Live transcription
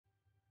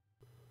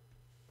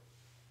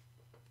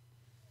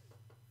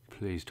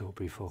Please don't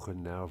be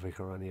fucking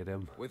Narvik or any of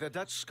them. With the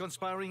Dutch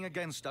conspiring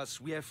against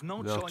us, we have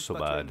no Not choice so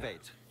but to bad.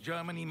 invade.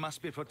 Germany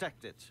must be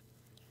protected.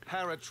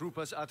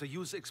 Paratroopers are to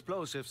use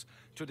explosives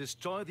to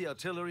destroy the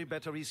artillery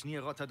batteries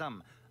near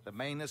Rotterdam. The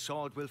main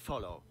assault will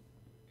follow.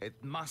 It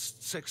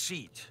must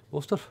succeed.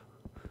 Must it?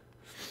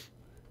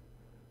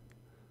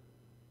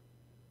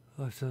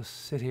 I have to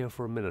sit here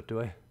for a minute,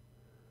 do I?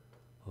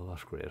 Oh,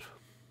 that's great.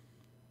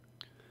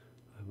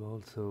 I'm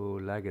also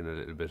lagging a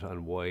little bit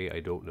on why,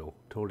 I don't know.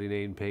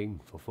 39 ping,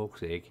 for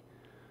fuck's sake.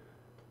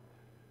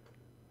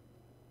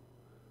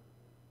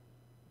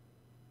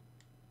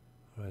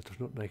 Alright, there's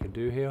nothing I can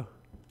do here.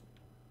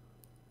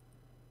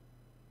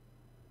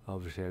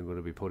 Obviously I'm going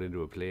to be put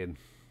into a plane.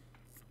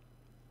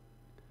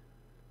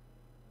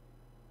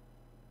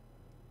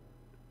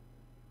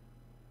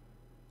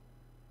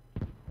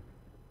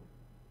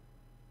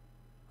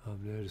 I'm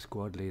now the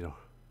squad leader.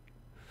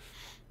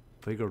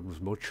 Figured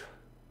as much.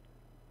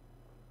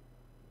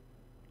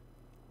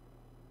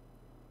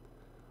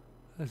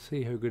 Let's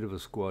see how good of a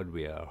squad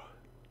we are.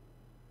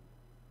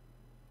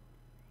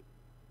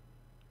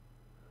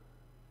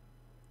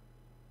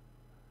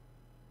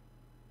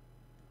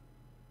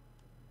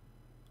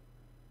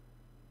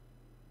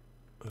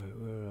 Right,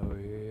 where are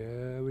we?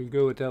 Yeah, we'll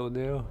go with that one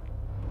there.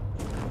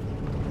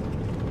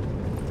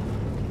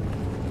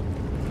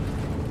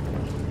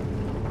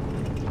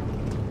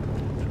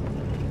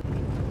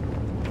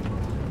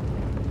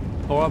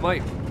 Alright,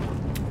 mate.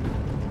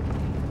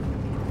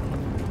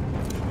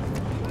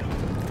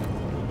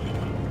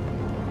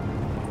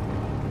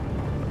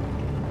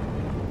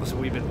 That's a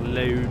wee bit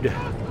loud.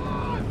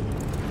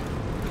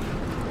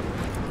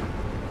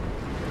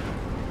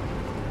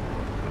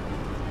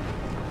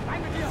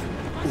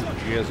 Oh,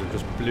 jeez, it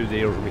just blew the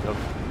air from me.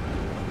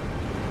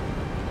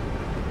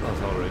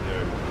 That's alright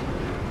there.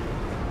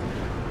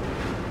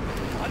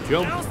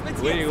 Jump!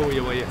 Away you go,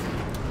 you way.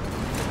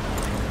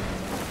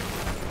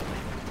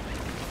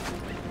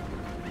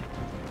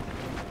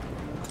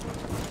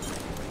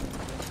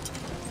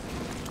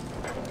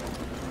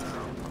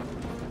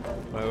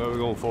 Right, where are we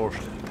going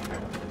first?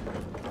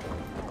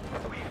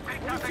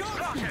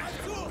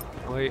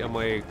 Why am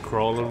I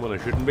crawling when I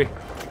shouldn't be?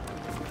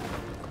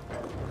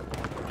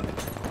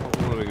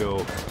 Where do we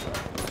go?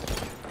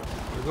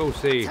 We'll go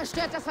see.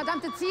 Zerstört das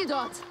verdammte Ziel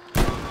dort.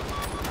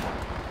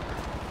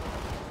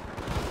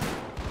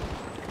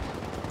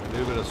 A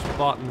little bit of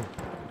spotting.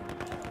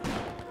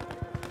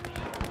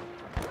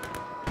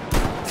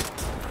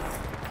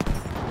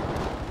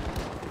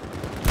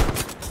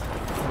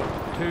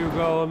 Two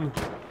gone.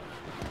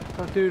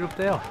 That dude up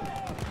there.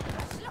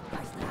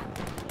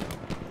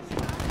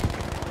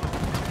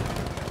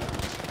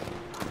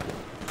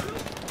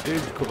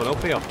 Dude's coming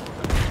up here.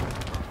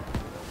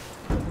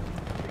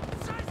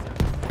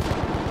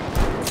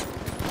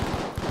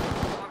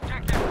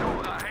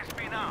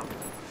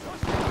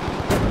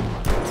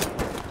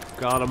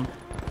 Got him.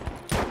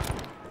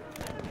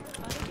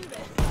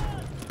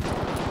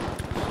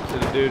 To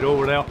the dude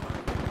over there.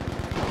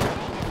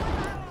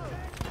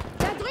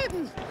 Da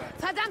drüben!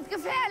 Verdammt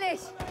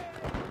gefährlich!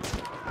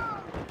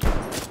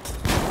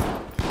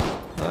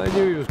 I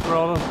knew he was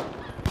crawling.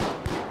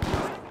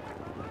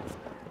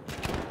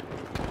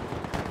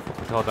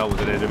 I thought that was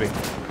an enemy.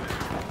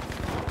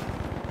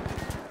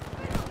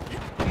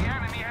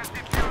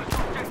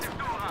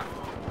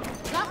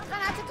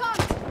 Rauchgranate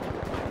kommt!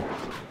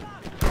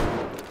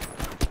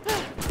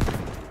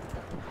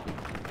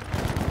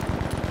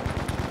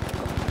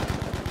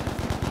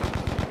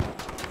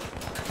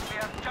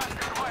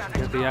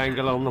 Get the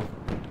angle on them.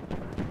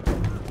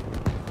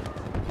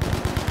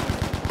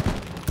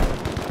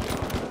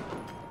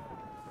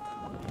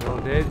 You're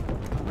all dead.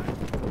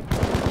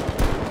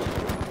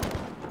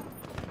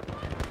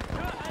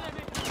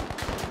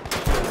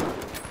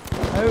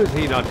 How is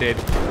he not dead?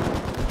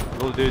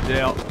 Little dude's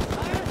out.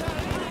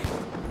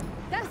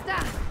 Das da!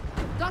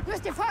 Dort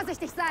müsst ihr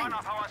vorsichtig sein! One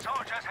of our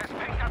soldiers has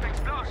picked up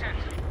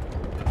explosives.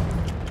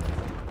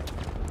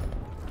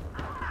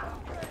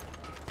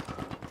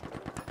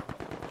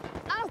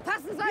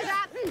 Aufpassen,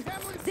 Soldaten!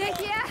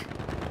 Seht ihr?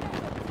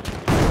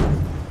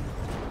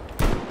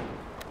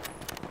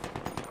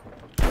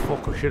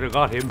 Fuck, I should have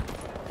got him.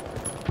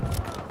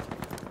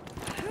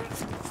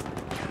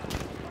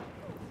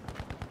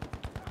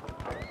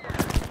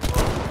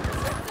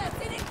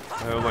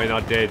 How am I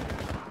not dead?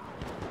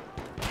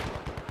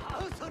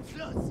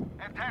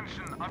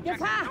 Attention, objective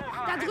Gefahr! Dora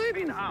Da has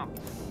been drüben! armed.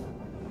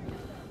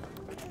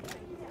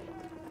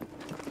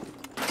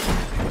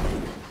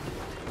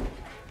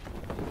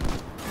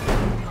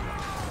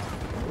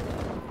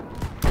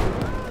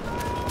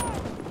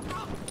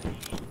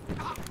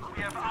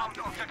 We have armed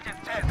objective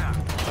Caesar.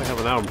 I have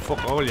an arm,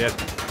 fuck all yet.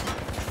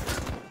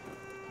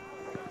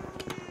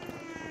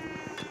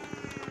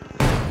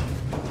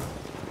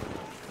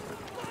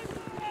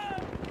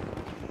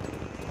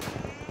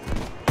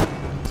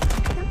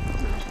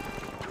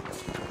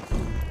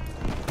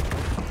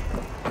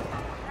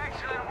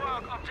 Excellent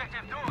work,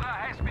 objective Dora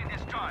has been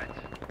destroyed.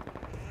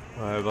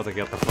 I've got to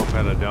get the fuck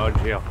out of Dodge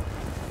here.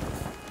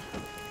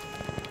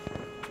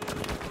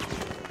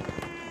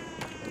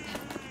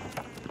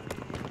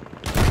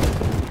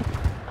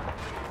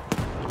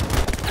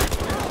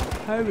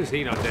 How is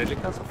he not dead?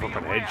 Like, that's a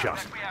fucking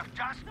headshot. We have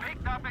just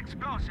picked up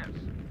explosives.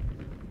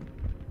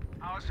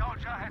 Our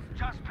soldier has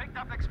just picked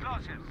up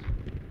explosives.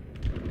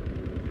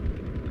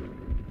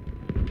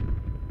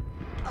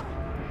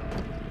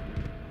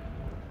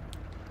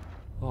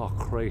 Oh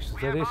Christ, is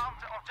We that have it?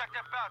 armed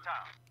objective Bertha.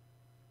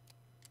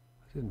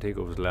 I didn't think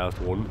it was the last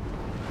one.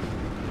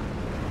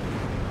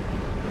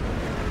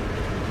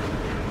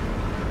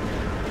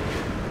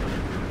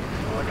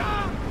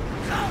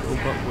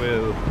 Jump up,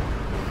 Will.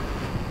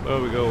 There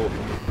we go.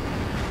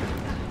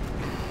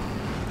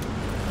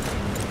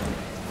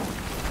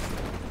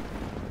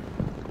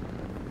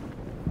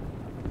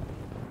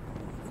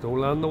 Don't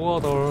land in the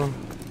water.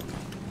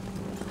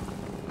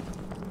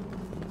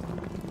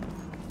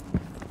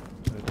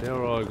 Right,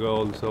 they're all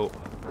gone, so.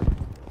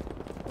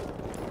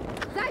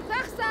 Seid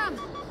wachsam!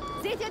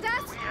 Seht ihr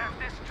das? We have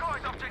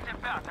destroyed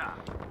objective Bertha.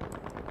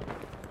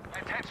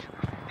 Attention,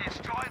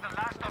 destroy the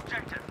last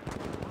objective.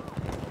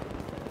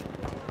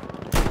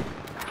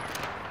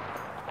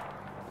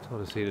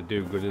 Thought I seen a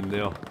dude going in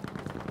there.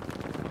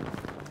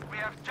 We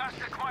have just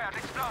acquired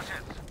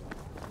explosives.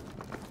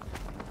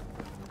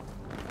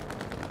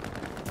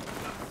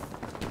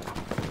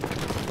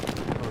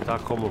 Where's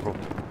that coming from?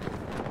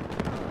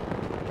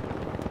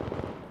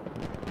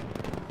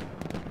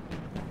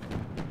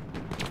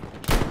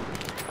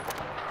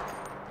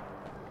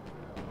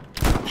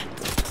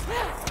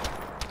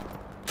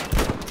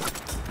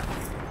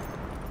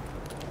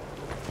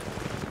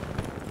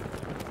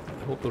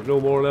 I hope there's no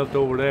more left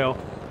over there.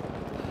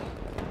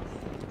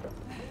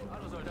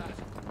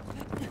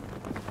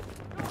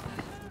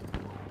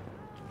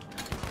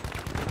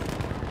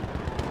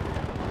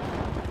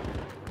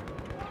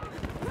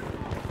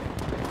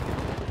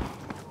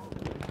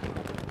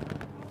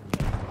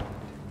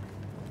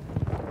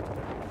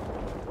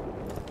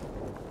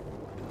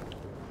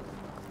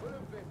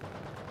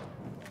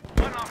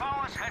 One of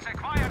ours has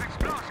acquired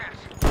explosives.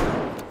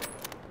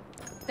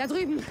 Da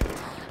drüben.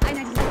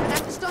 Einer dieser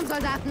verdammten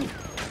Sturmsoldaten.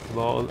 Come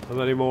on, how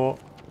many more?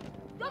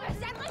 Du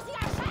bist ein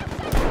richtiger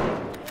Scharfschütze!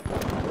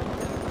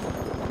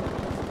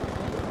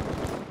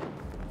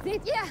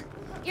 Seht ihr?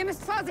 Ihr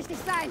müsst vorsichtig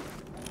sein.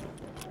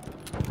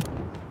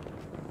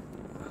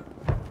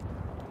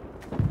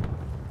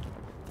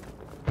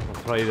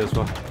 I'll try this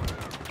one.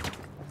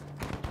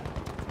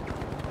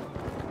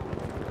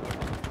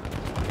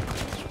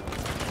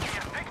 We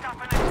have picked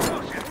up an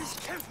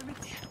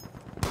explosive.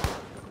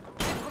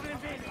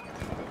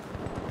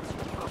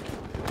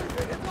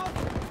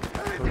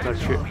 Where's that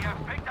shit? We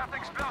have picked up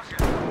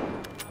explosives.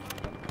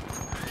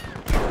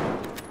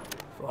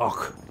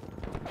 Fuck.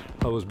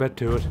 I was bet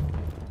to it.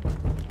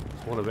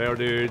 It's one of our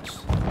dudes.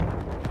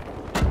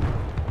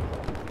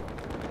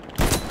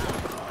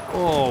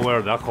 Oh, where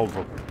did that come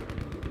from?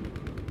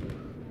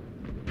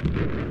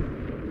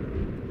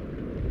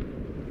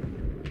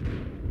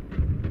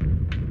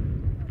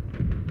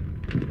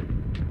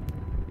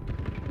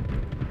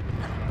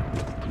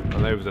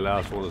 And that was the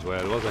last one as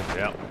well, was it?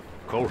 Yeah,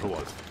 of course it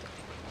was.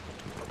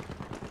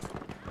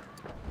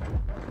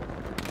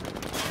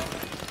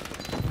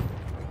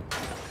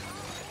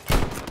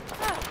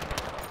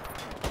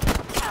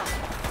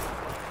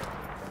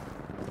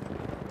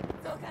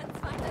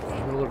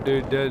 Another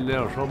dude down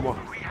there somewhere.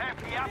 We have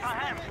the upper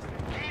hand.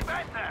 Keep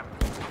at them.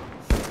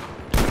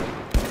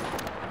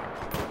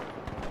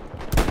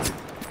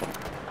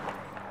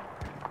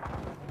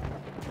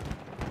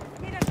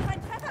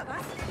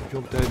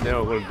 Jump down there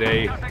all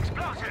day. Got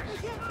explosives.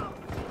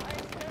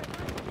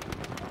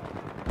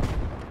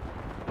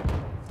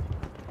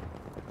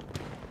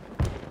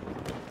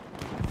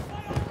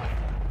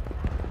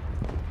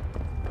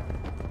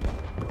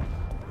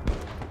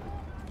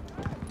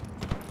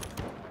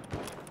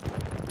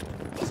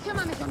 Ich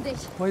kümmere mich um dich.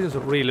 Why does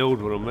it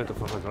reload when I'm meant to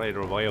fucking try to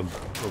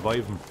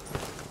revive him?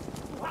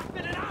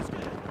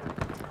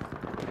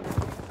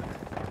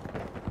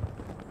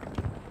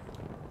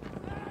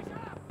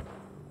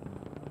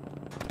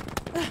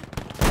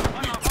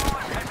 One of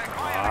ours has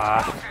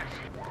acquired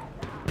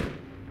explosives.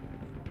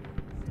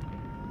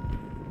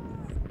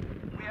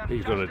 We have He's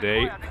just gonna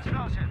die. acquired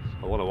explosives.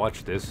 I want to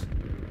watch this.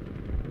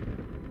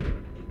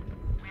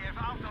 We have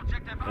armed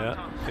objective Yeah,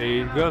 Anton.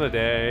 he's gonna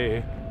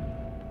die.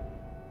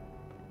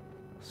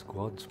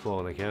 Squad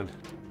spawn, I can't.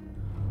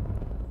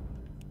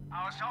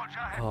 Our soldier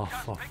has Oh,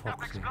 just for picked up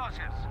fuck's sake.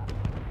 explosives.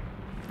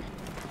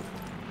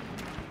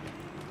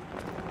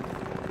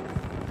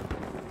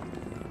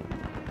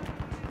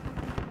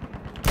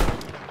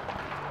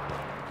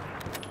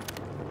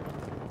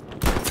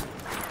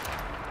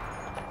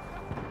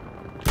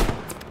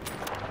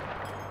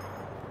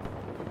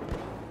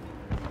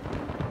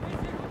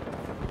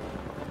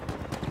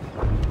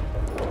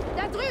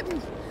 Da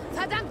drüben.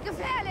 Verdammt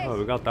gefährlich. Oh,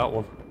 we got that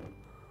one.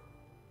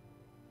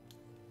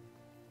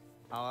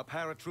 Our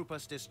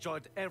paratroopers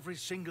destroyed every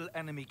single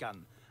enemy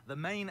gun. The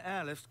main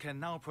airlift can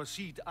now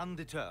proceed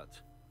undeterred.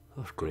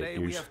 That's great Today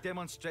we news. have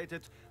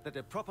demonstrated that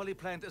a properly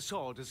planned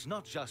assault is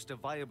not just a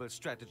viable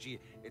strategy,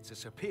 it's a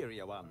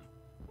superior one.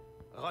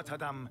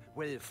 Rotterdam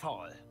will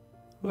fall.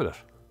 Will it?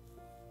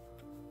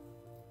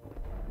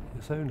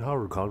 You sound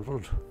horror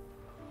confident.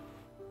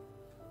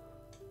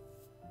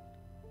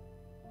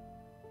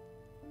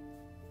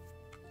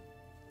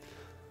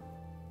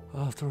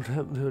 After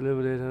attempting to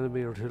eliminate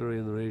enemy artillery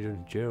in the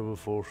region, German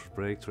forces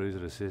break through to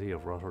the city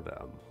of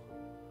Rotterdam.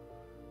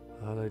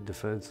 Allied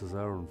defences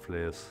are in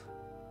place.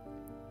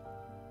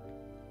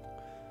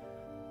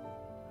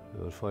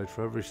 We will fight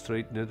for every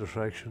street and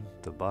intersection.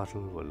 The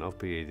battle will not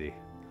be easy.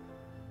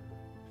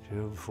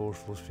 German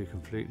force must be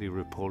completely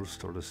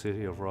repulsed or the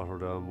city of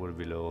Rotterdam will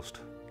be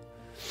lost.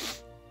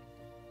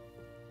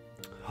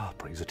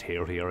 Brings a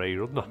tear here,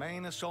 doesn't it? The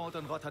main assault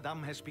on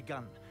Rotterdam has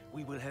begun.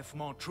 We will have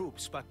more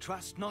troops, but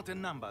trust not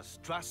in numbers.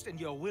 Trust in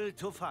your will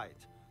to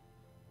fight.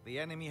 The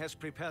enemy has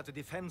prepared a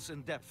defense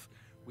in depth.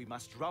 We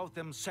must rout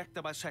them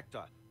sector by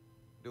sector.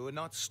 Do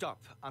not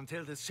stop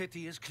until the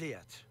city is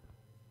cleared.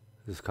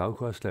 This is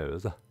conquest now,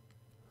 is it?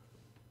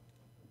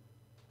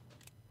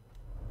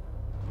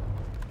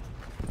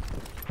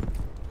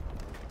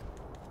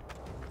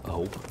 I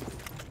hope.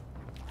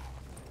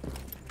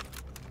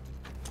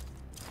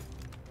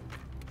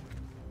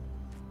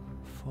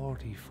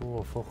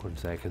 "44 fucking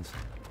seconds.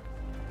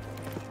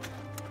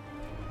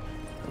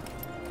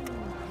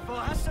 Wo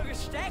hast du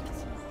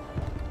gesteckt?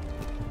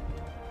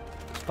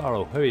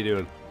 Sparrow, how are you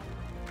doing?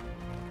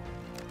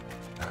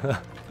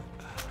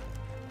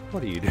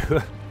 What are you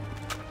doing?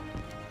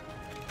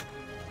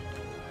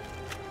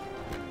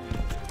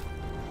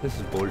 This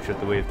is bullshit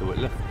the way you have to do it.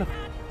 Look, look.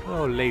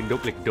 Oh, lined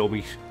up like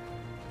dummies.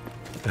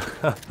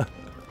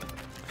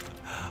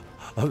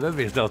 Oh,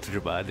 maybe it's not such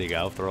a bad thing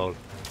after all.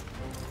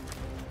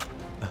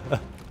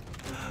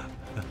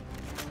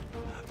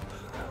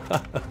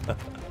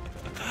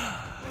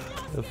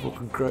 The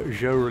fucking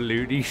shower of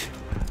loonies.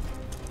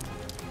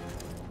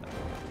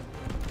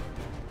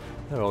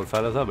 They're old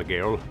fellas, I'm a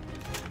girl.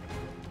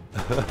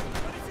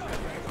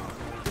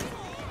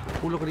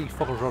 Oh, look at these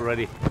fuckers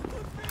already.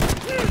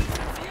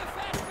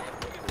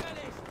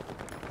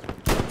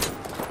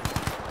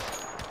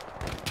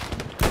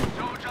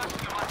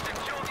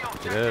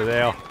 There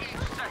they are.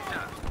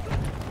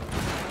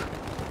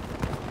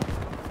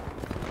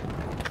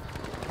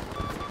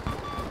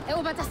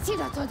 Erobert das Ziel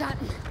dort,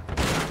 Soldaten.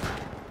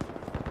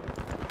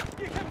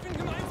 Wir kämpfen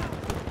gemeinsam.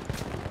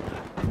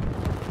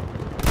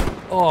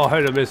 Oh, how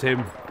did I miss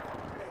him?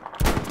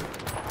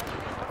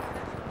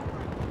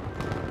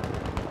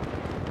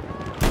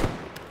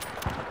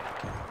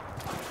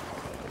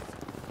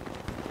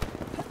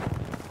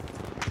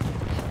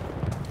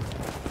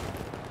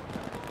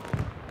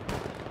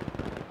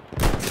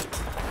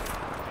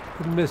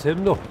 Couldn't miss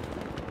him though.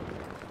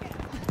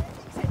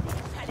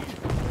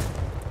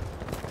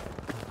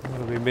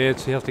 One of my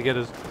mates, he has to get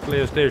his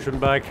PlayStation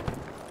back.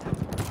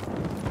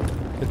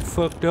 It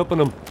fucked up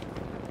on him.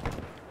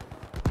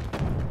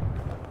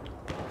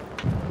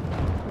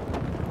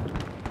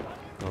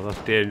 Oh,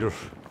 that's dangerous.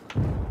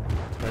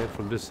 Right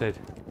from this side.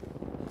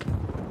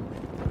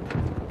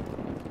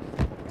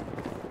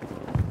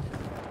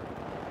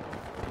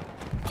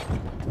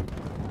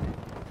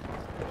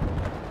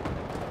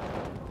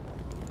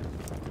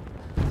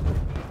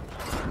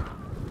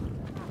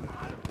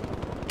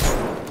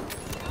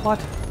 What?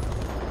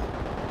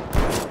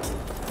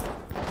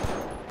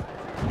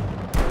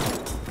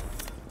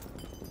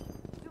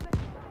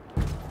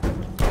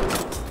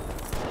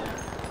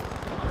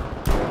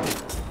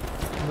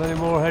 Any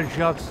more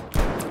headshots?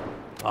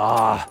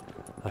 Ah,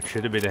 that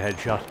should have been a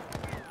headshot.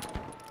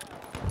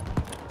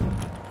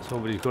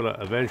 Somebody's gonna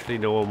eventually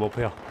know I'm up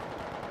here.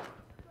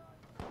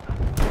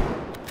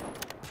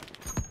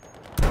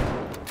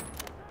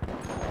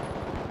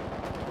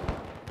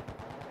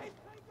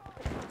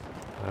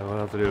 I'm gonna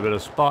have to do a bit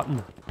of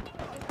spotting.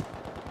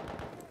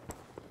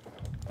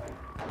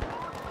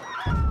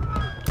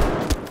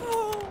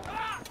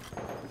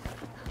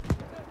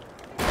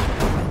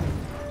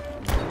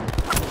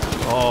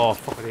 Oh,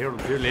 fucking hear him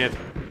too late.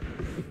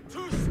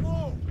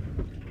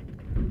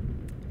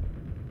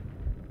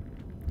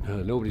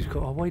 Nobody's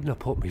got. Oh, why didn't I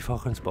put me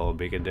fucking spawn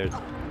beacon down?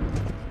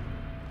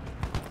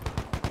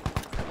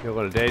 You're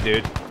gonna die,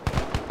 dude.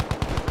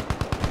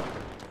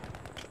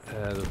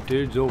 The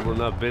dude's over in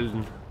that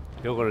building.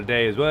 You're gonna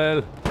die as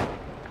well.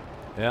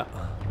 Yeah.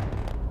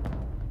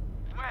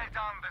 Well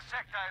done, the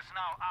sector is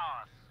now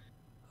ours.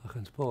 I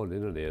can spawn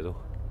in there though.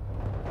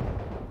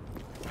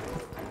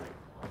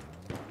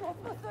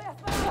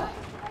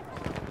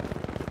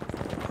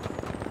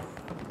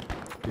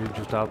 Dude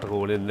just after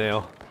going in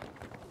now.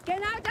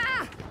 Genau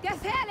da!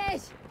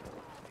 Gefährlich!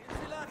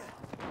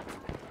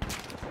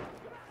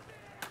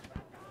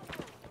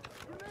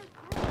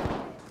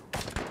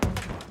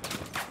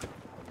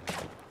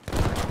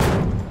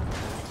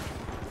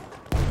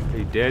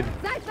 He dead.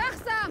 Seid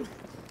wachsam!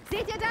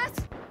 Seht ihr das?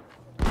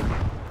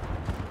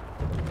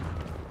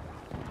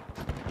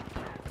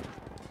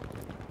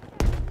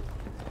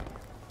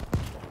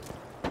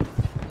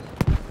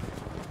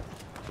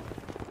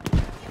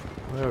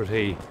 Where is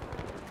he?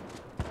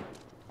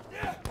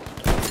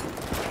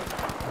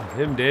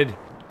 Him dead.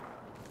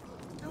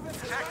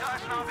 Sector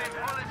has now been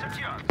fully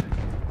secured.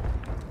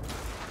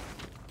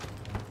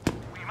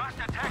 We must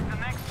attack the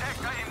next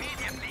sector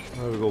immediately.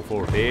 Where we go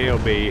for it? A or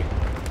B?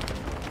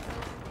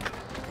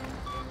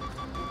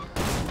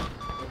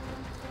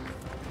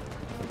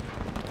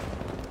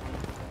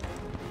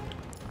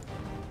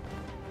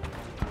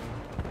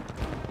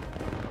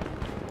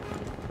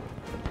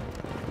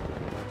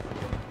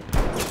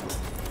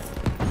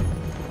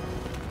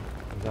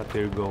 Where's that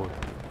dude going?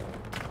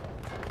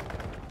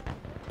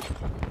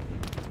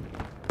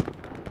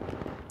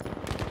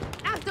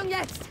 Achtung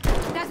jetzt!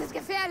 Das ist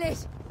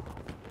gefährlich!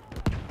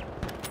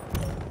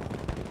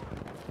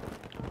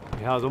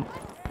 He has him.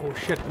 Oh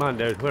shit, man,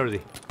 there. Where is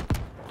he?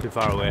 Too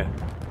far away.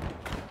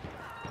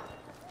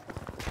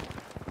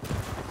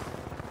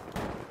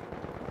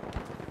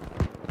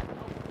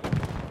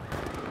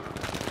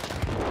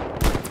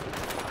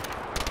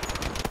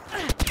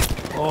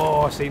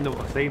 Oh, I seen them,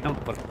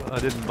 but I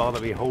didn't bother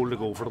me hole to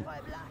go for them.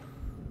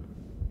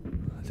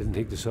 I didn't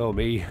think they saw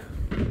me.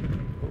 Oh,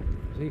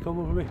 is he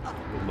coming for me?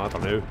 Doesn't matter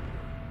now.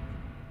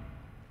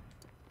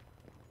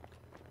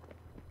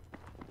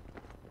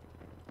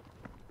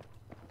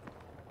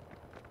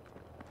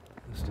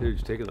 This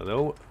dude's taking it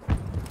out.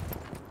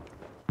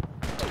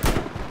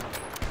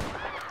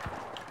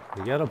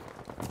 You get him?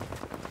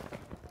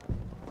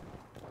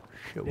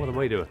 Shit, what am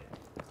I doing?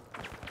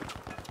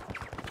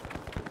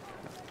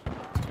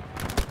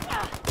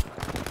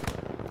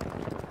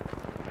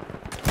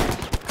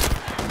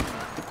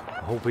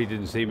 I hope he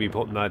didn't see me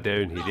putting that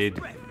down. He did.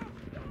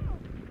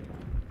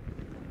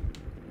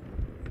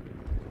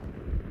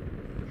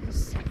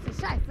 Scheiße,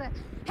 Scheiße!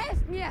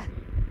 Helft mir!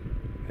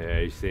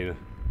 Yeah, he's seen it.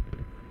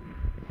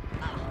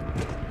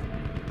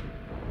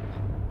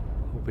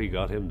 Hope he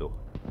got him though.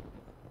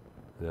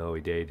 No,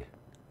 he did.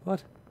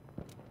 What?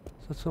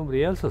 Is that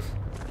somebody else's?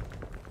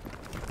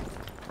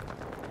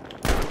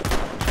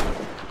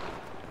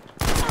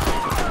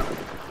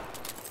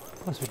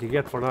 That's what you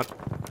get for not.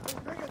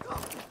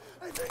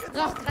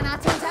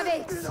 Rauchgranate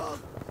unterwegs!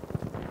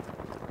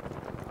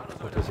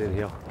 What is in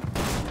here?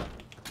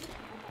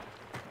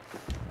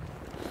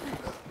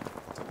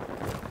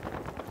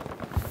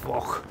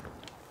 Fuck.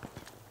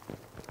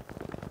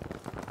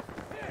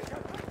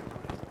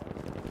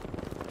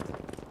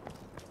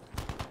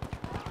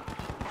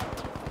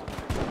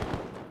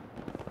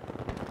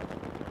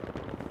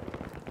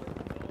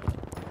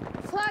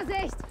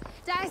 Vorsicht!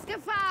 Da ist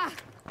Gefahr!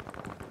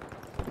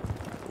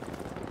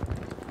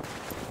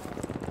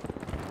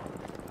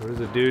 There is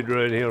a dude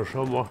around here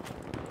somewhere.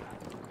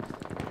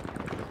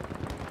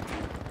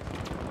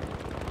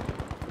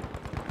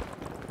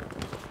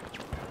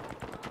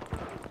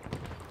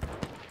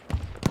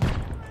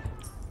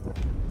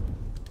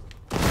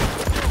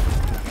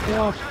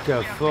 What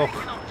the fuck?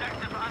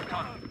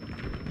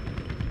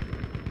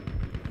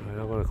 I'm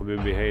not gonna come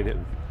in behind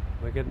him.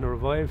 Am I getting a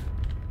revive?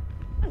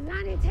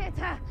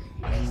 Sanitäter!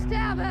 Ich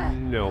sterbe!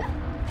 No.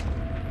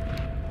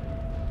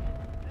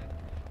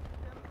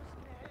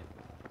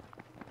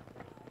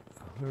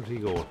 Where's he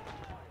going?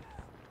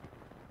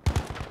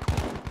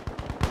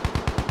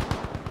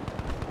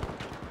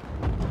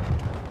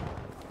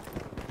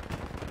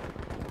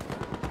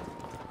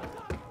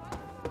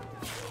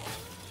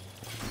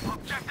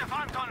 Objective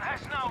Anton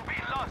has now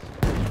been lost.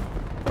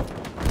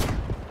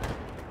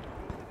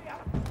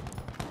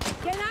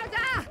 Genau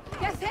da!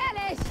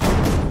 Gefährlich!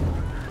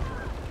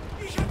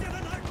 Ich hab dir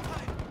den Rücken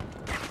frei.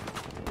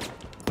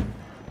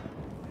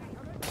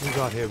 Who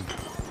got him?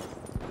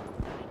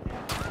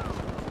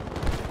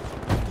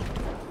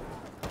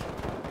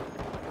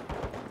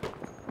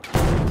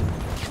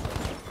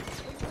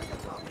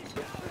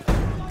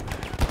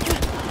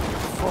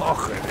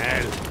 Fucking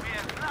hell. We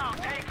have now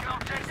taken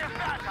objective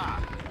Bertha.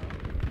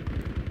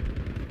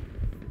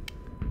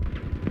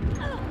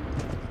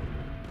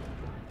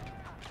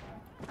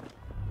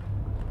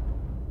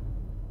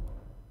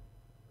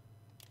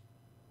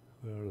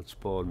 Where it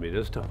spawned me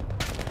this time?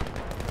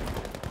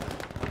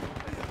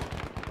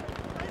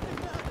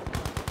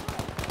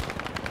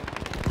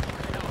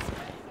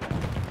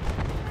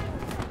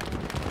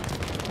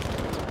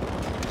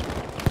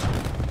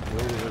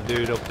 There's a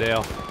dude up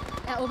there.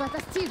 Erobert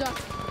das Ziel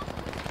dort!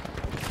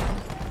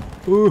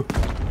 Ooh.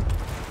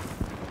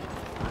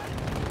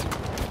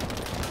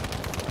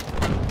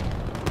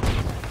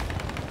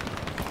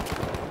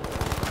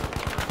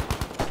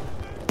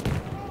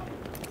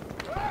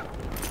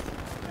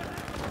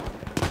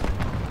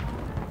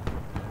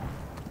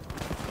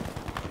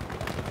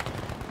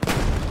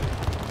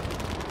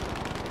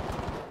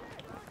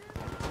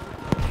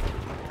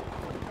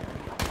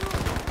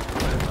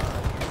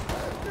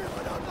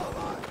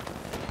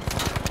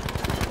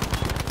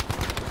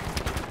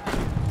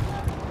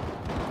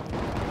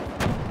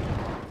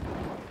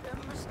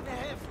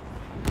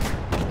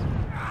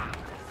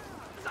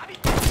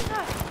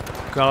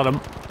 Got him.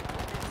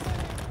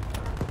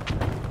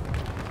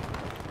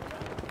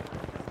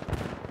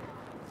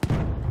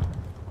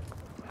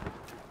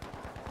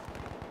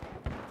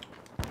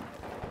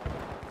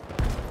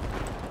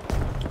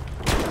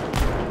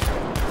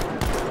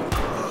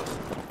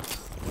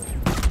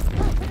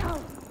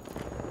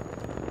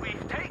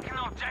 We've taken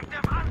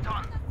objective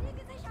Anton.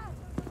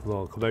 Come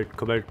on, come out,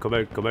 come out, come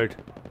out, come out.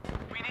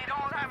 We need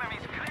all enemy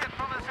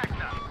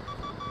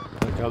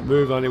Can't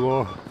move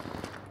anymore.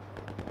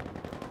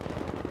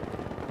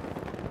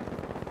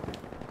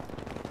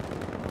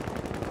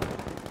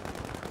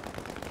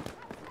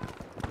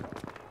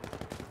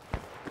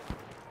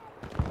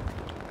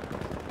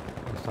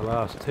 That's the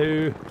last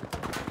two.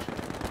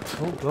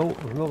 Oh no,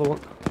 another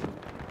one.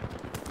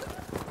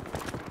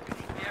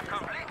 We have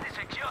completely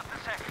secured the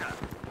sector.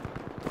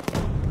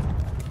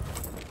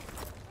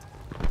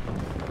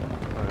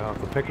 I have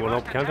to pick one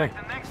up, can't I?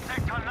 The next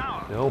sector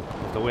now. No,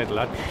 have to wait till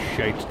that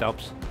shite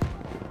stops.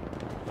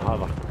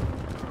 Have it.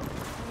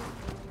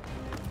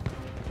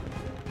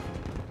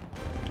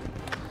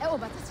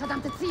 Erobert das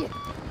verdammte Ziel.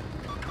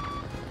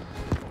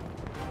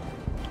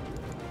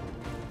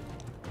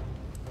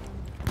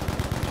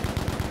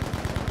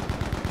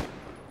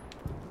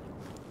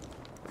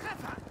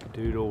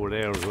 Dude over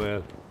there as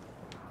well.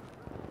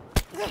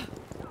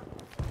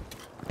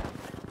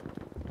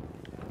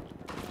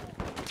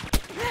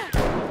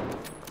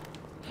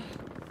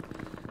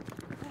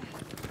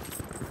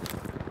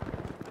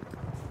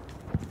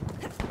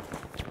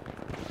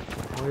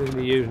 Why isn't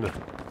he using it?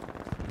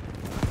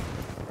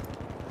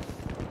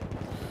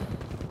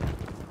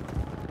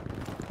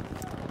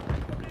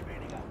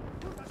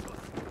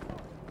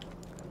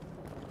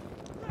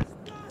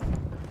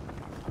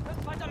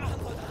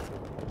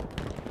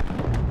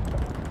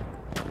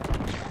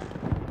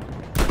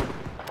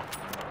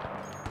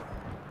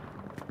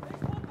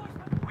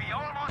 We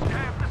almost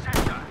have the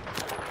sector.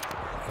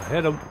 I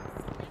hit him.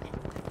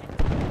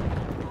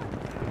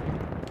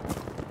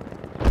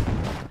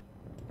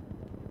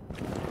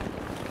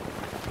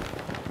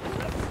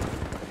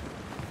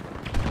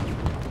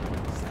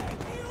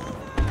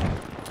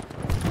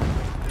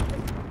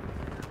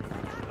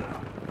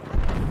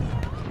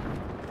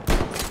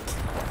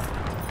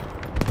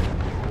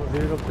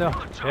 Dude up there.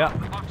 Yeah.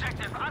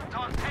 Objective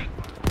Anton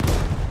taken.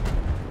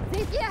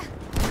 Seht ihr?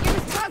 Ihr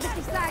müsst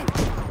vorsichtig sein.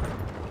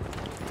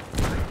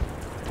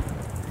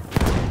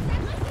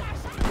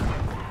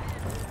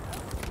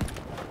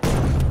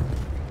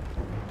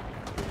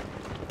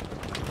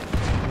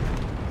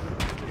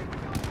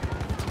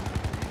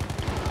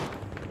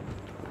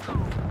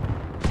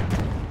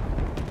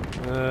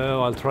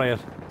 I'll try it.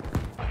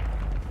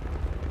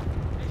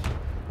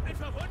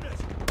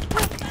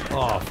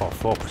 Oh, for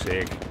fuck's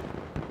sake.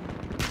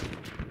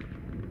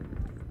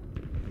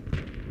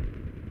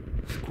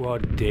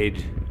 Squad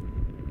dead.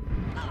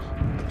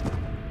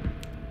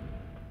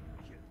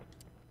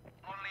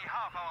 Only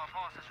half our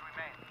forces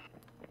remain.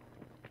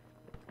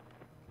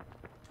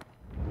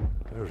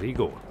 Where's he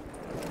going?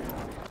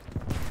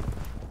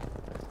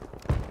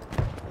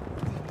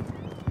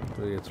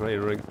 So you try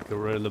and go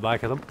around the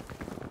back of them.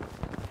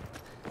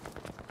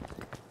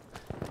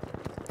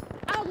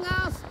 Augen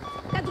auf!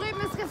 Da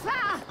drüben ist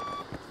Gefahr!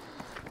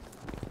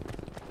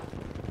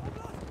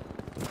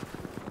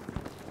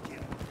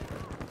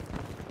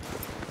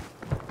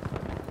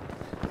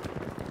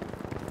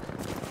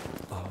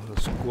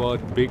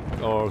 Squad big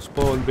or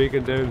spawn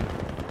beacon down.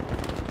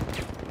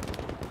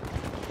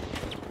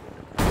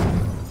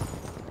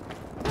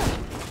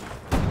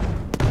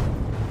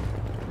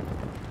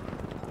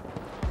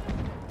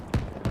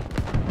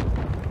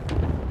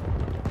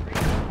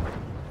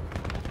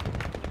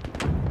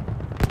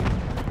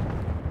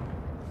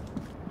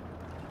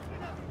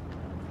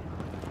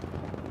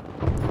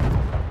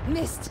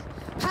 Mist!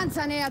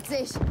 Panzer nähert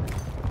sich!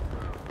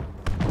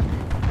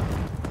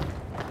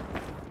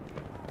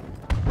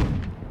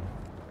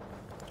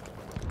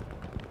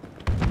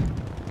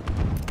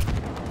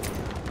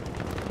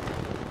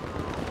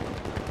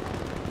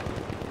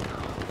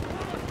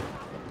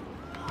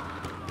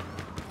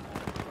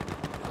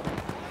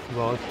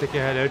 Well, stick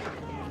your head out.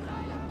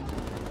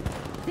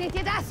 Seht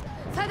ihr das?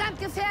 Verdammt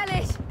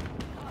gefährlich!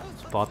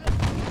 Spot.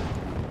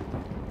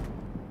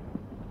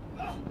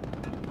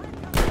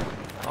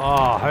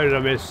 Oh, how did I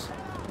miss?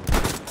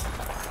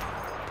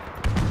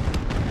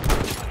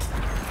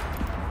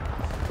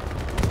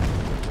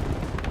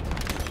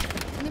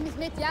 Nimm mich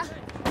mit, ja?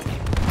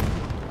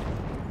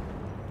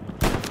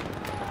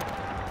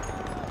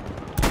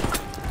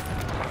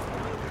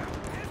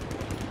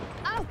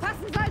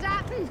 Aufpassen,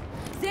 Soldaten!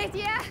 Seht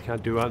ihr?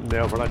 Can't do anything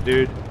there for that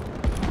dude.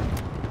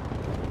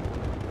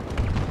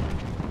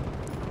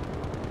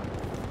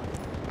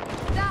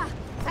 Da!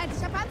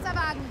 Feindlicher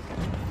Panzerwagen!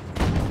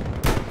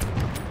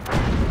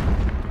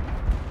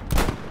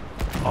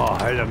 Oh,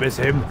 how did I miss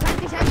him?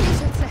 Feindlicher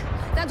G-Schütze!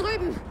 Da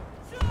drüben!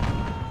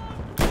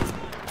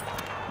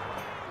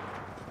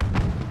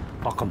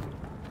 Fuck him.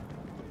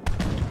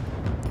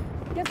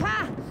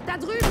 Gefahr! Da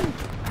drüben!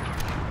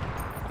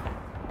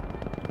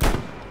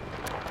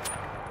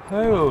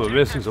 Oh, I'm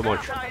missing so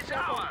much. Sector is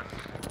ours.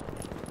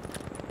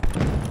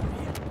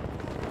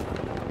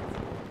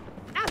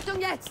 Achtung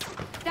jetzt!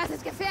 Das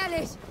ist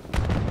gefährlich!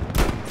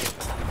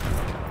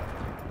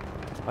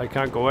 I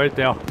can't go out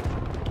there.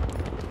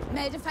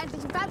 Melde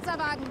feindlichen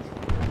Panzerwagen!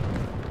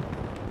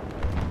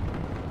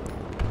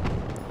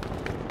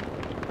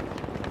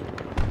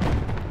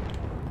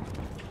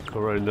 Go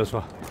around this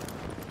way.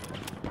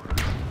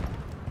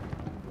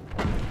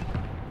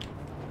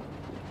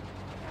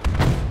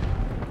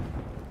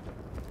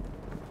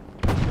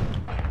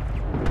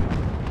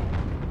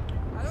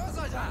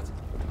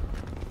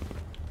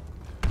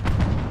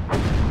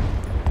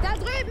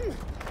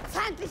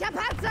 Der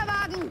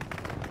Panzerwagen!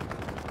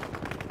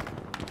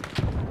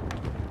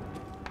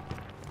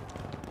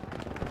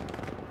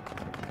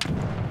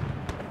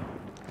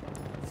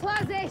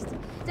 Vorsicht!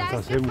 Da That's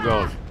ist him Gefahr!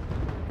 gone.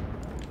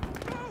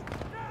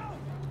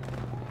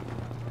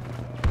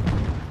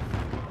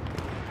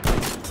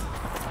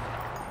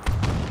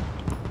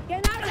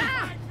 Genau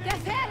da!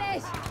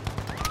 Gefährlich!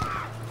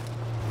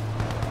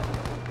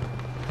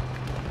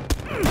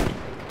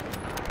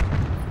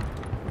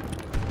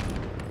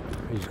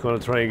 He's gonna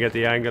try and get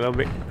the angle on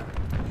me.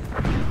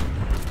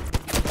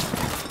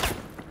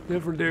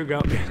 Different dude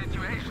got me.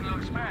 Situation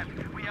looks bad.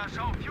 We are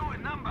so few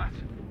in numbers.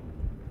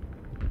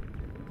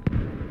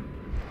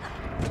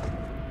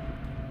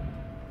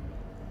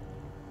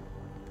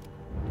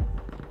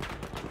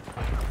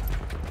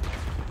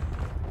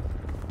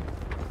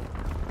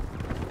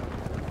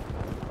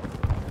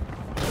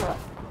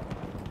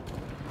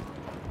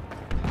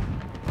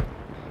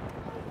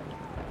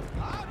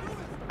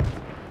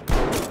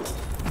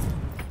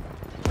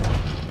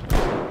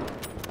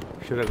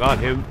 Should have got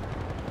him.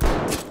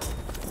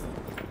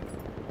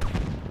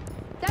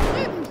 Da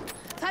drüben!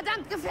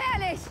 Verdammt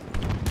gefährlich!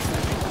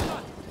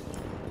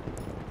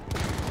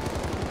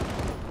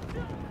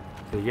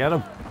 Did you get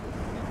him?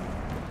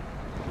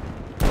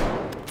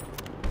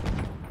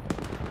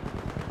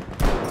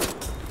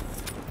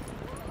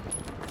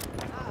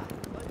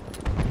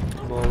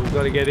 Come on, we've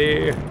got to get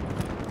here.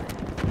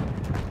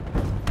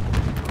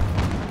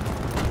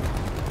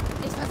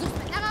 Ich versuch's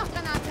mit einer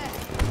Rauchgranate!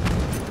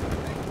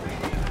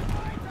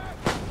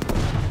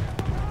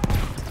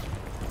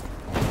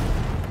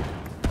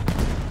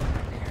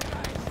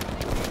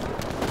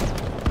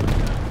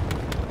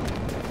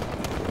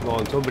 Come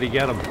on, somebody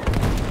get him.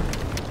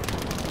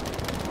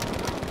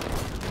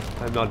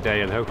 I'm not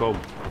dying, how come?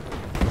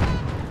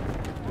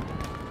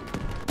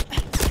 I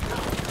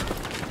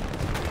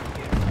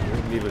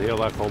didn't even hear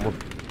that coming.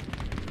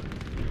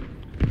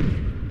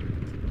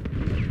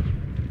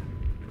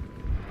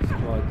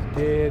 Squad's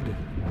dead.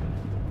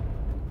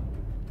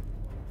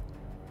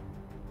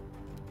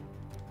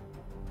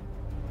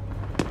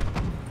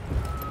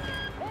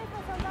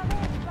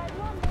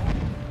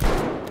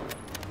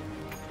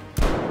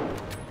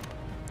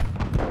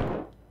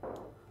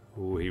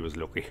 Oh, he was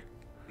lucky.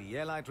 The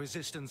Allied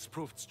resistance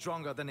proved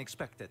stronger than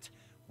expected.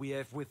 We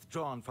have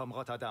withdrawn from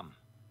Rotterdam.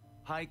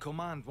 High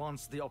Command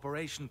wants the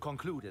operation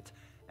concluded.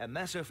 A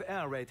massive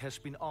air raid has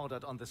been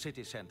ordered on the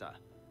city center.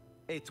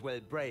 It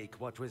will break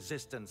what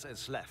resistance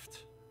is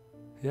left.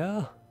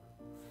 Yeah,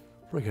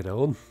 bring it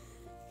on.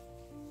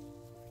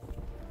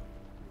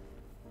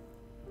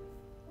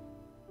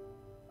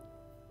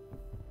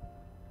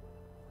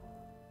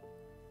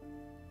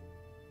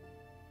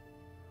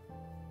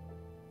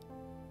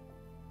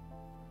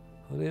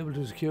 Unable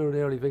to secure an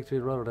early victory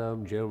in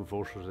Rotterdam, German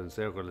forces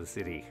encircle the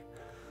city.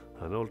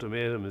 An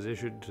ultimatum is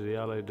issued to the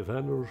Allied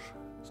defenders: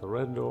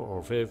 surrender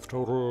or face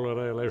total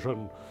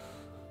annihilation.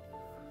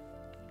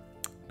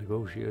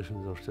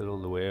 Negotiations are still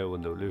underway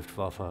when the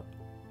Luftwaffe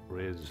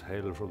raises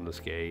hail from the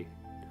sky.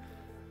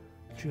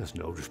 Just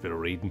noticed a bit of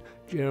reading.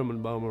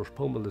 German bombers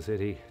pummel the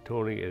city,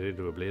 turning it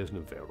into a blazing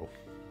inferno.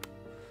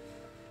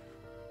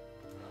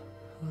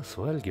 That's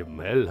well, give them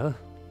hell, huh?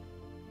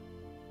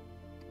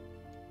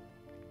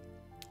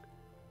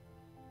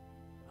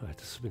 Right,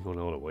 this has been going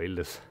on a while,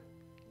 this.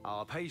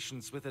 Our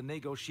patience with the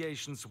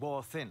negotiations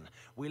wore thin.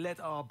 We let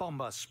our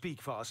bombers speak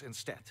for us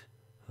instead.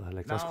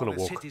 Like, that's Now gonna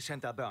the work. city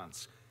center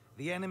burns.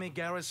 The enemy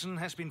garrison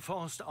has been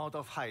forced out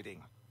of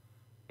hiding.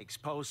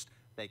 Exposed,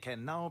 they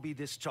can now be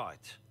destroyed.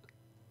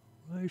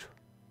 Right.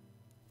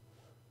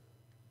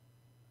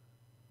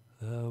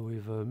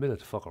 We've a minute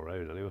to fuck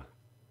around anyway.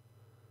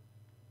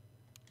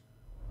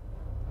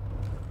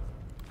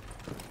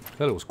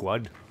 Hello,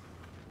 squad.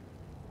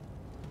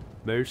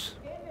 Moose.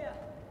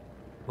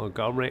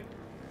 Montgomery.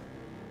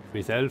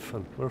 Myself,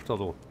 and where's the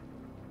other one?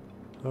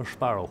 Where's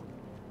Sparrow?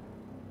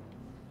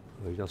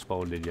 Oh, he's not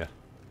spawned in yet.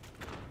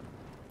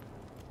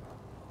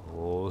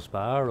 Oh,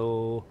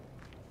 Sparrow.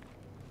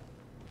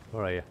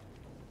 Where are you?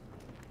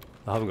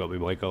 I haven't got my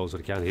mic on, so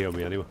they can't hear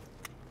me anyway.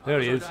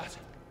 There he is.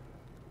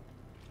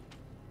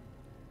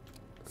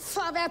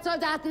 Vorwärts,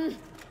 Soldaten!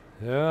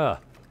 Yeah.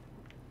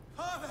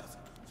 Vorwärts!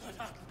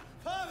 Soldaten!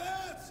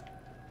 Vorwärts!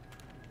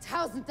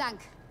 1000 Dank!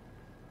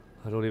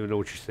 I don't even know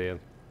what you're saying.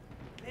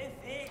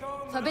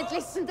 Bewegung!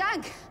 Verbindlichsten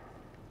Dank!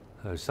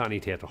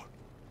 Sanitäter.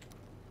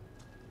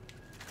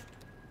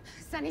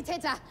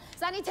 Sanitäter!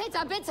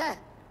 Sanitäter, bitte!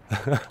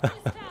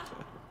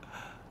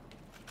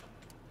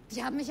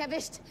 Die haben mich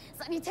erwischt!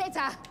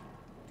 Sanitäter!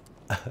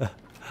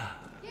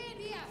 Gehen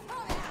wir!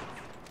 Vorwärts!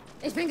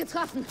 Ich bin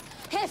getroffen!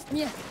 Helft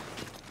mir!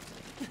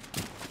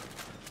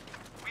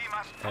 We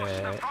must push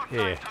the front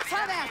yeah. line to the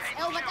Vorwärts! enemy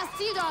Erobert das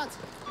Ziel dort!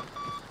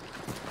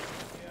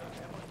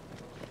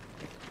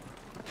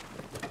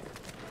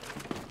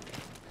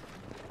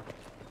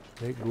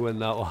 They go in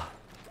that one.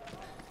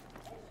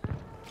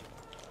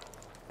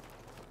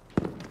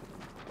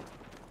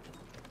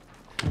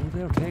 Oh,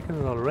 they're taking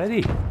it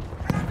already.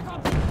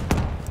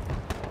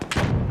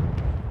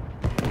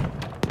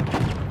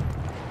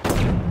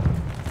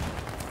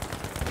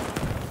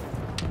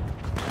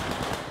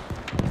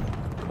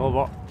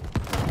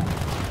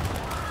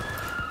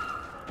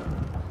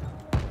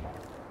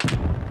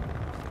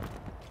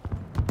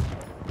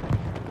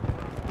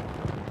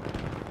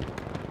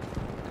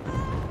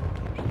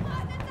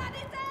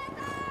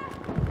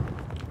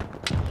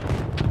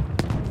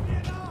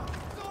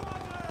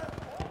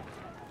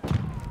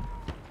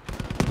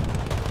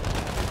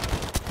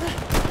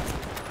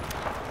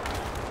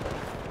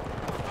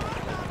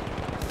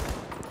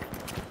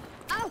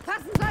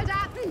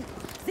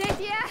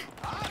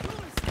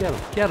 Get him,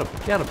 get him,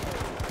 get him.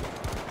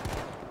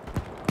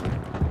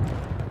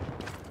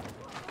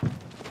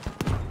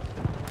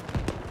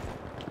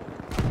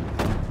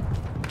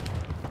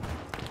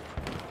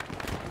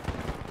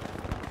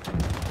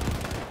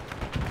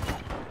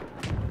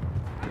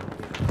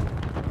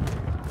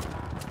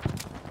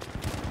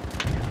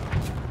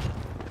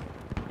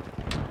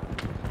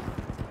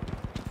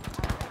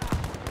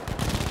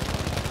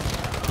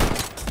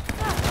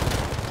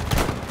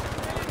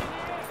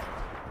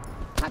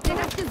 Habt ihr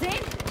das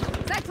gesehen?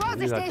 Seid I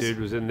knew that vorsichtig! dude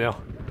was in there.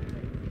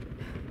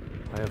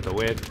 I have to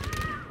wait.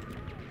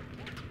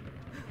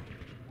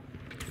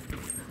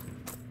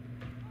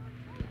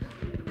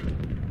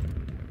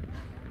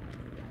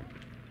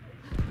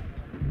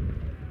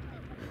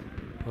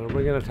 I'll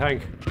bring in a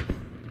tank.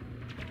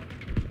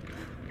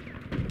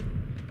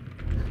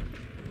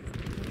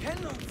 I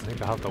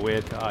think I have to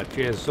wait. Ah,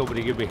 jeez,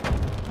 somebody give me.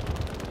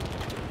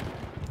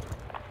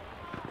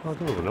 Oh, I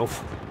don't have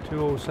enough.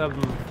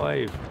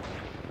 2075.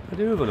 I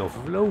do have enough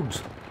of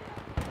loads.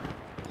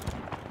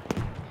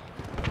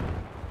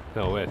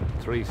 No, wait.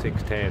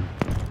 3610.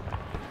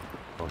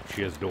 Oh,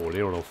 jeez, no,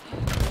 near enough.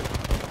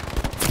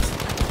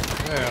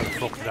 Yeah,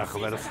 fuck that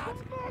about it.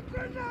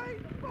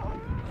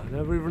 I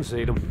never even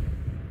seen him.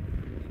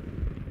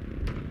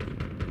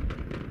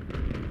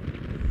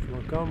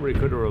 Montgomery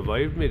could have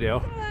revived me there.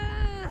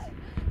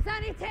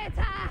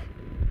 Sanitäter!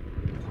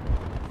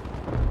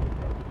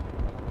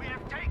 We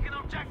have taken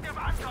objective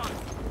Anton.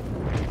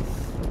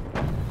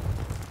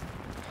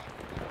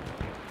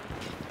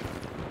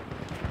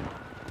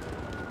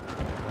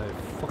 I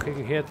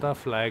fucking hate that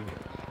flag.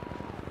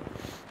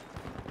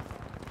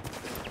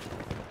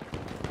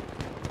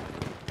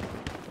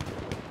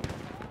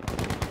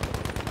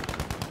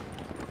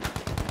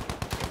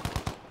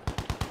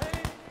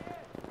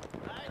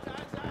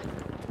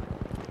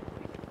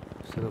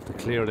 Still have to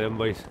clear them,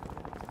 boys.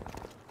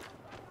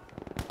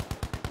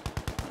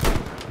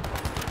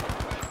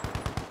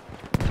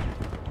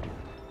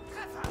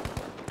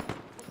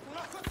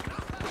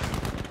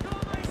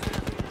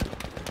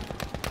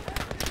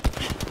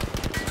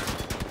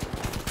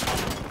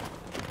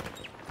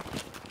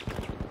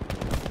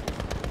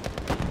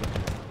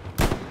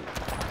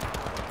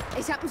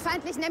 Ich habe einen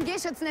feindlichen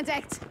MG-Schützen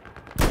entdeckt.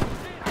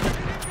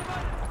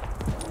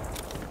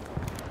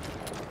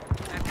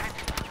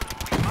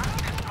 We must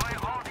destroy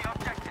all the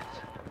objectives.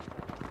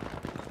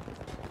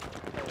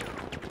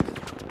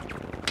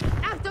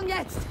 Achtung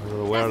jetzt! I don't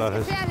know where that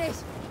Das is. ist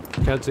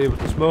gefährlich! Can't see with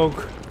the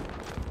smoke.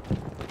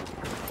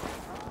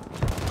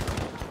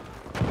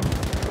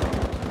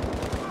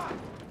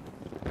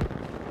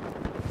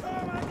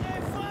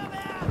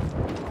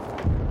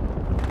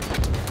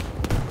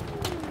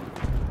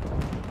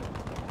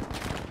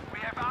 We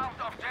have armed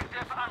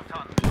objective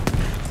Anton.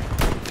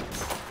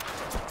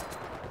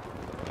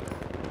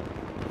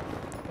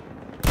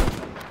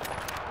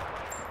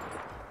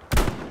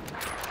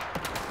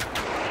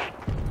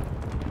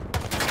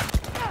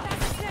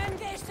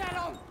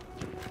 MG-Stellung!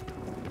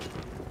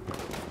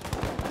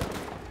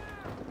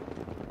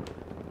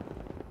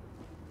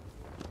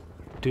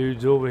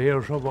 Dude's over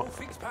here somewhere.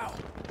 Fix Power!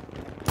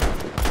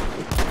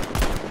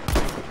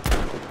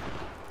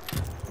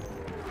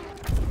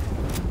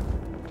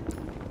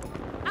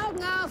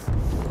 Augen auf!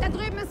 Da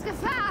drüben ist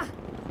Gefahr!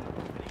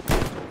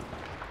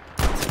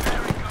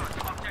 Very good.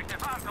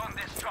 Objective Anton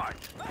destroyed.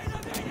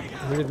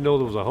 You didn't know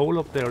there was a hole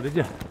up there, did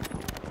you?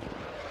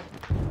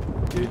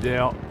 Dude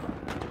there.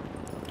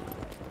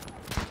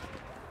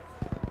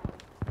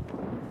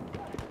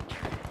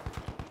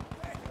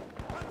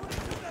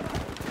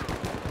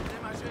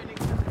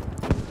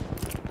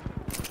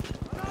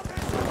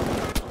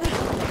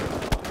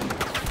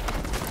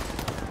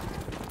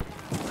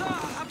 So,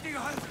 habt ihr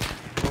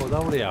geholfen? Oh,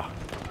 down there.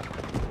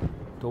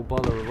 Don't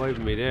bother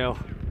reviving me there.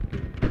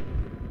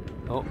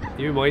 Oh,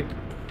 you might.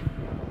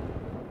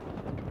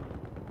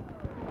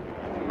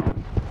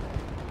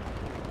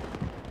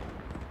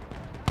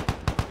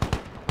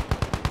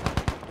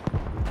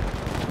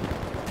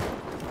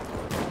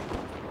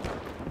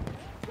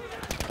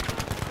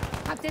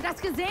 Habt ihr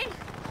das gesehen?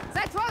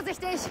 Seid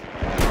vorsichtig!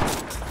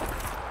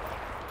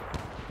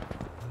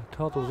 I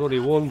thought there was only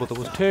one, but there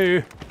was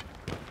two.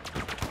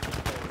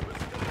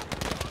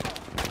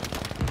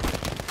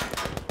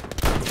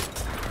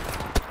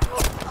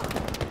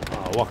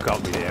 Oh, what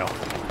got me there?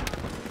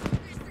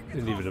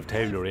 Didn't even have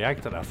time to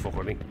react to that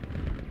fucking thing.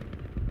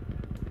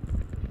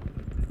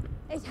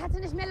 Ich hatte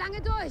nicht mehr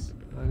lange durch.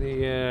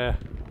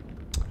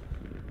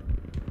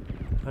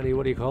 Any,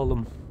 what do you call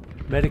them?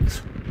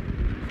 Medics?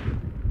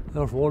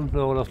 There's one.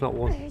 No, that's not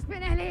one. Ich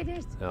bin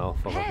erledigt. No,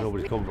 fuck it,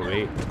 nobody's come for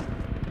me.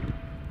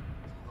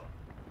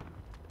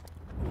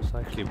 Let's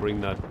actually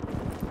bring that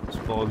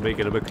spawn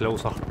beacon a bit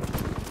closer.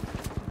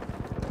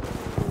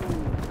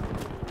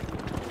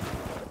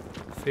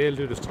 Failed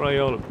to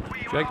destroy all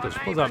objectives.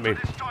 What does that mean?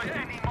 Destroy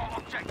any more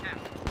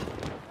objectives.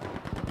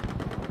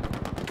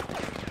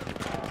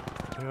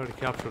 I already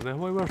captured them.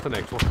 Where's the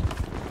next one?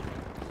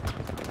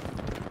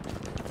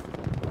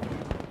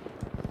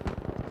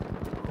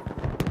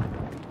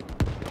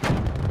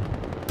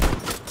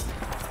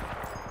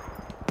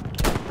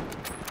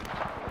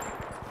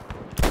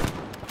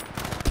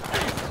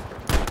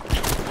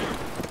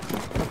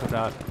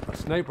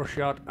 sniper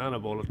shot and a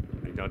bullet.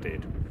 He got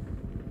dead.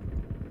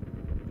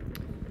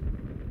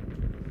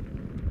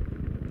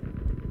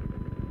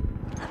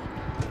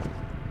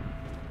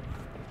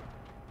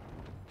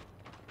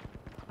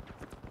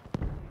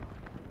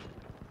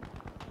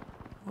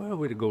 Where are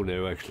we to go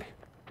now, actually?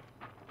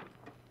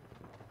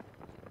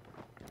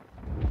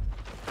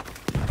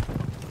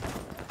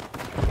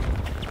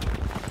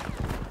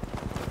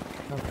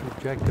 Capture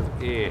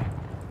objective A.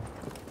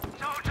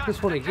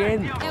 This one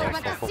again?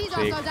 Erobert das For Ziel, fuck's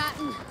sake.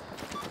 Soldaten!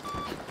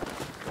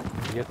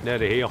 Getting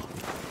out of here.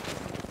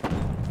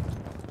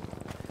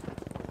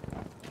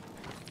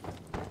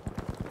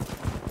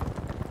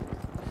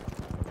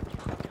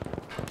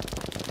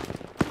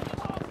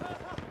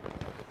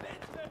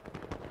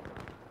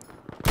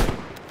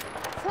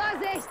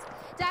 Vorsicht!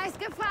 Da ist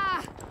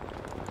Gefahr!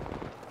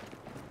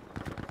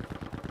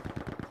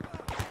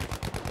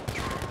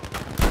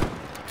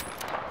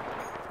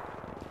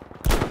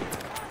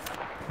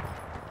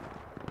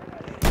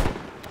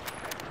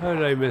 How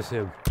did I miss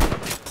him?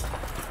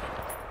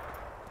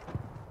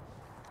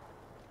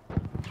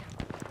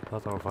 I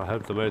don't know if I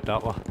helped them out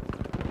that one.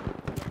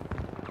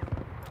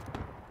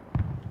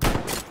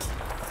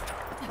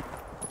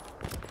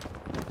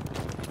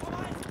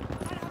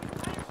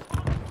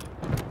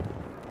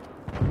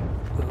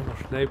 Another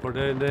sniper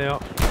down there.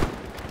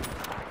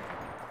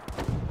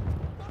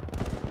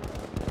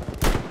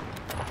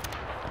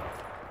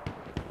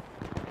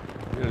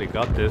 Really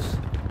got this.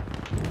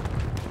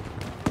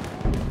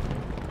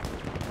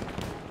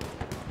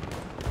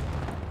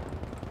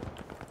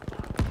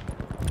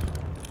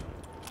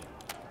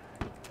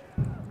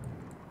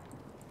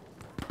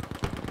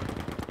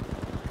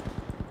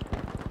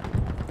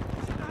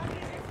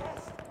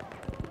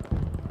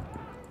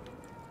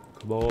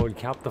 Come on,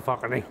 cap the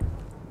fucking thing.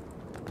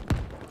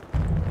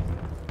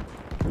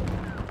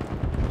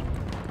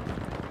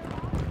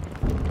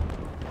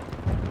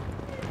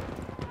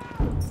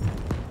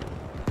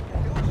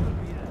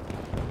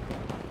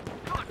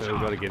 We've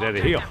got to get out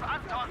of here.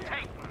 Anton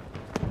taken.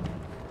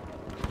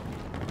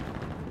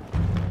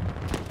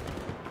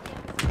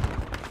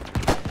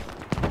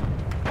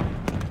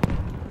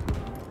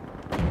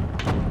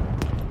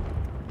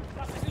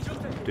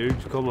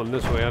 Dude's coming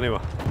this way anyway.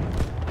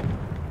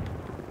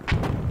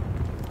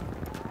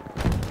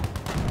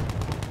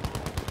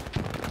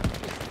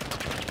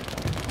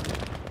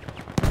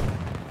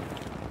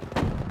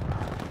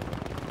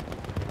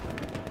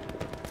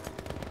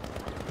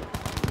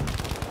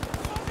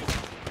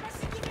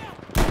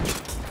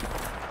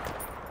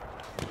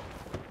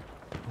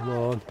 Come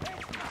on.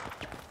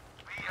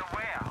 Be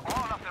aware,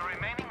 all of the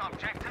remaining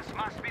objectives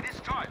must be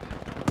destroyed.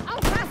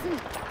 Aufpassen!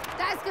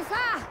 Da ist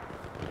Gefahr!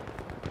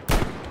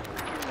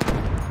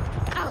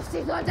 Auf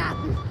die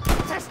Soldaten!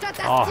 Zerstört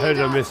das Oh, how Ziel did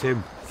I dort! miss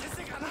him?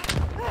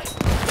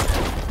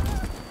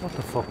 What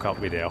the fuck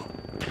got me there?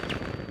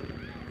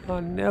 I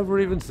never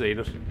even seen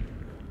it.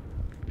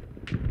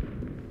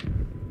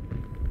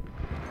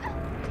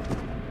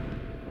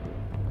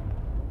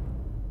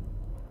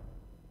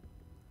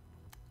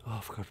 Oh,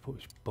 I forgot to put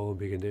my bone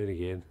beacon down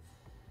again.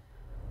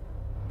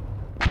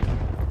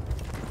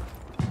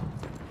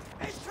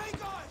 Ich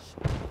krieg euch!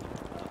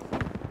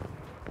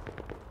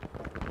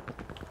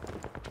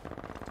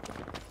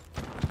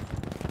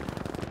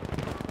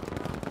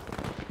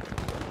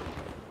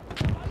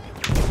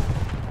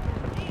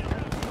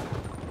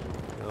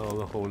 No, I'm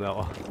not going that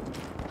one.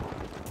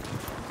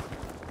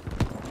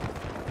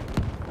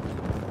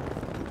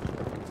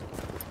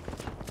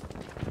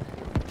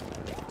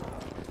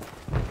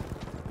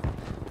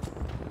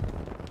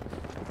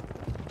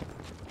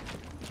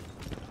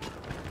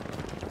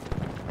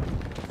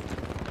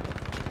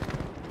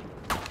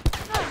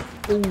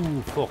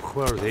 Ooh, fuck,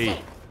 where's he?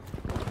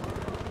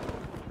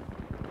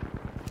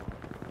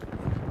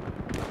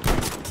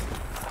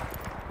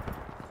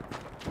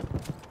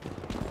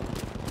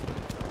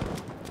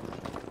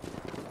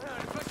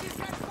 Verstehst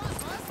keinen Spaß,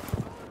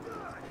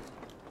 was?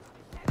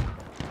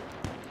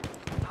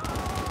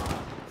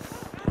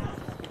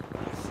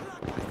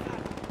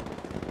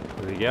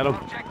 Did he get him?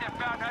 Objective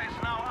Bertha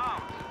is now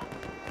armed.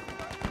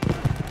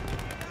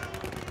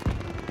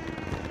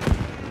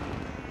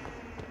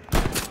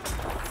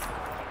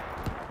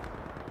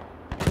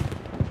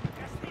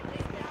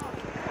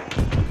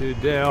 Dude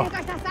there. Seht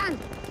euch das an!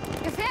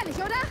 Gefährlich,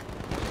 oder?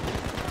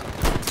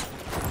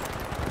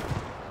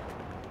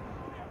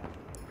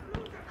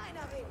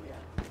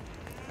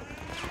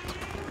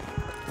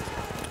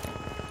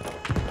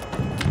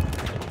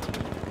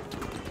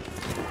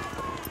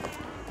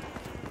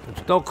 I'm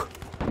stuck.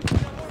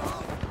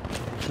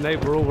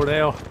 Sniper over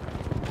there. Objective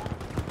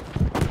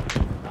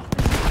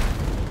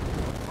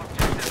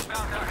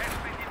Bertha has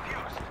been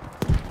defused.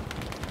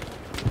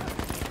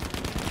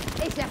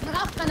 Ich werfe eine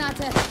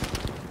Rauchgranate!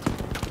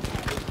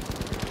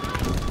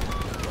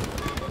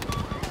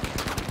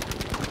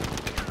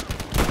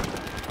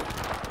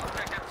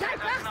 Objective Seid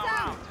Bertha is now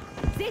wachsam! armed.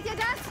 Seht ihr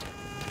das?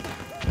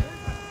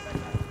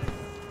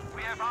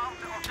 We have armed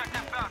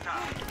Objective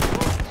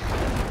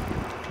Bertha.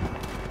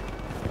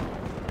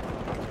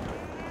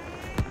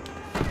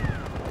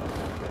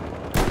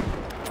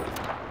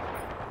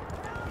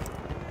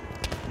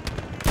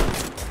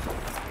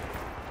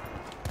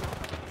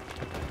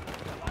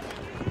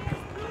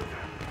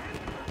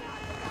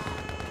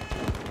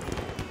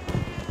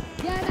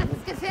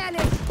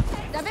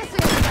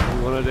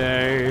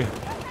 Holiday.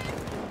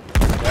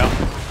 Yeah.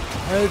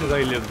 How did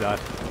I live that?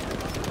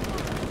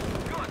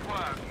 Good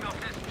work. You've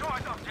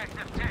destroyed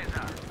objective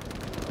Caesar.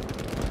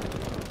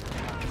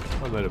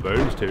 I'm out of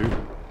bounds too.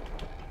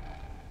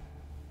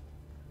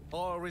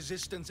 All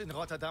resistance in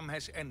Rotterdam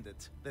has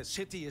ended. The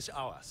city is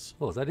ours.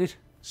 Oh, is that it?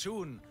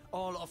 Soon,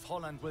 all of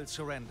Holland will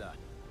surrender.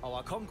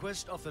 Our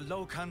conquest of the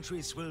Low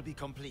Countries will be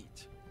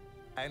complete.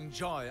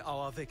 Enjoy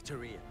our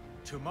victory.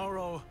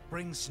 Tomorrow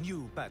brings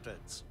new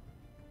battles.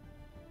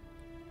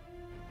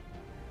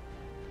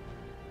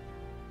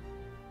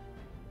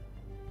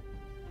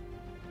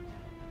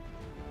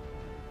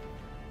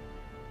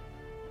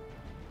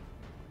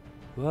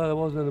 Well, it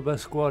wasn't in the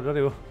best squad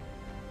anyway.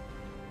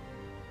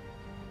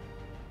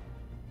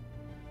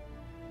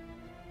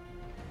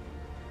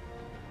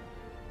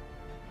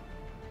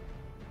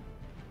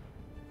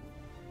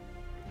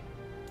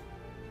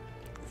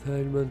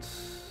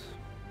 Assignments.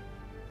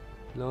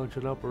 Launch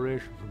an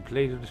operation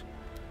completed.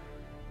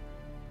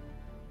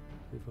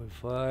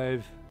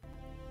 3.5.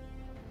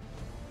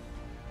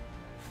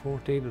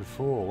 14 and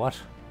 4.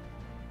 What?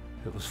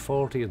 It was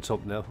 40 and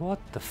something now. What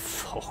the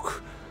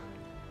fuck?